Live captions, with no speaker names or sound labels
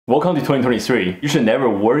Welcome to 2023. You should never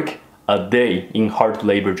work a day in hard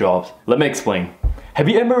labor jobs. Let me explain. Have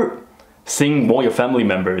you ever seen one of your family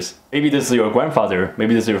members? Maybe this is your grandfather,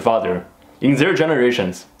 maybe this is your father. In their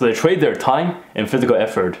generations, they trade their time and physical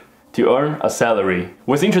effort to earn a salary.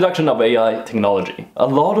 With the introduction of AI technology, a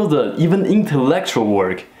lot of the even intellectual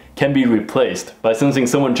work can be replaced by something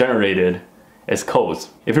someone generated as codes.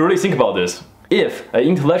 If you really think about this, if an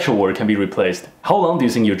intellectual work can be replaced, how long do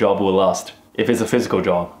you think your job will last if it's a physical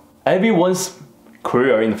job? Everyone's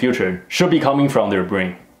career in the future should be coming from their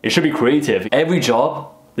brain. It should be creative. Every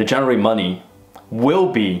job that generates money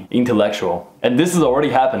will be intellectual. And this is already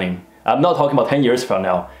happening. I'm not talking about 10 years from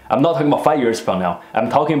now. I'm not talking about 5 years from now.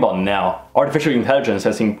 I'm talking about now. Artificial intelligence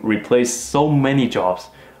has replaced so many jobs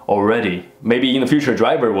already. Maybe in the future,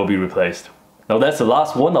 driver will be replaced. Now that's the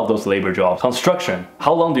last one of those labor jobs. Construction.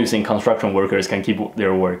 How long do you think construction workers can keep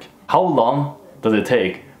their work? How long does it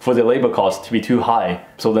take for the labor cost to be too high,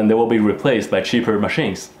 so then they will be replaced by cheaper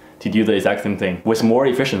machines to do the exact same thing with more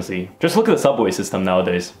efficiency? Just look at the subway system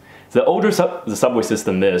nowadays. The older the subway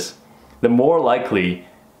system is, the more likely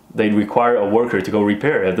they require a worker to go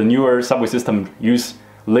repair it. The newer subway system use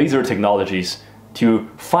laser technologies to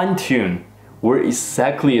fine-tune where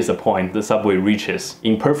exactly is the point the subway reaches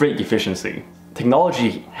in perfect efficiency.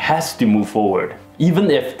 Technology has to move forward. Even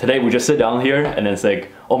if today we just sit down here and then say,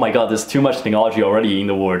 oh my god, there's too much technology already in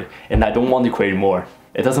the world and I don't want to create more.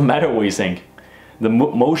 It doesn't matter what you think. The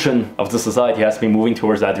motion of the society has been moving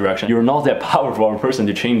towards that direction. You're not that powerful of a person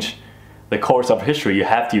to change the course of history. You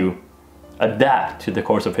have to adapt to the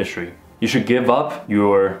course of history. You should give up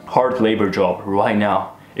your hard labor job right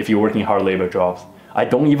now if you're working hard labor jobs. I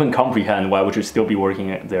don't even comprehend why would you still be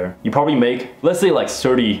working there. You probably make, let's say like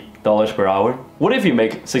 $30 per hour. What if you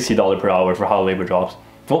make $60 per hour for hard labor jobs?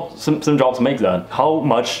 Well, some jobs make that. How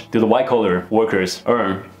much do the white collar workers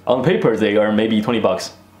earn? On paper, they earn maybe 20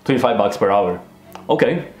 bucks, 25 bucks per hour.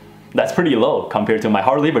 Okay, that's pretty low compared to my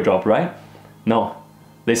hard labor job, right? No,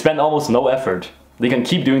 they spend almost no effort. They can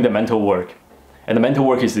keep doing the mental work. And the mental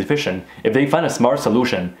work is efficient. If they find a smart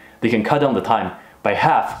solution, they can cut down the time by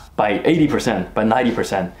half, by 80%, by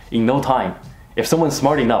 90% in no time. If someone's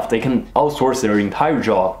smart enough, they can outsource their entire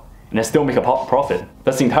job and then still make a profit.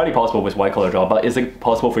 That's entirely possible with white collar job, but is it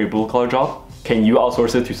possible for your blue collar job? Can you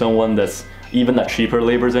outsource it to someone that's even a cheaper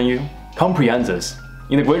labor than you? Comprehend this.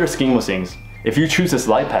 In the greater scheme of things, if you choose this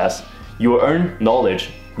life path, you will earn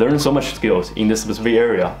knowledge, learn so much skills in this specific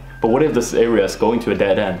area. But what if this area is going to a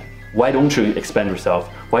dead end? Why don't you expand yourself?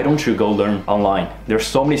 Why don't you go learn online? There's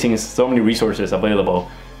so many things, so many resources available.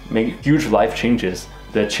 Make huge life changes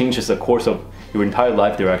that changes the course of your entire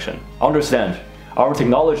life direction. Understand, our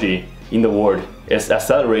technology in the world is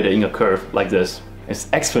accelerated in a curve like this. It's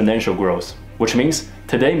exponential growth, which means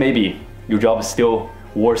today maybe your job is still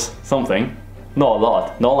worth something. Not a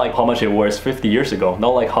lot, not like how much it was 50 years ago,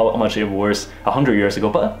 not like how much it was 100 years ago,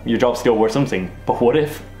 but your job's still worth something. But what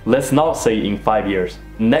if, let's not say in 5 years,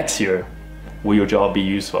 next year, will your job be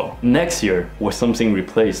useful? Next year, will something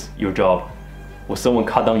replace your job? Will someone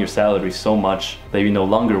cut down your salary so much that you no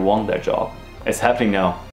longer want that job? It's happening now.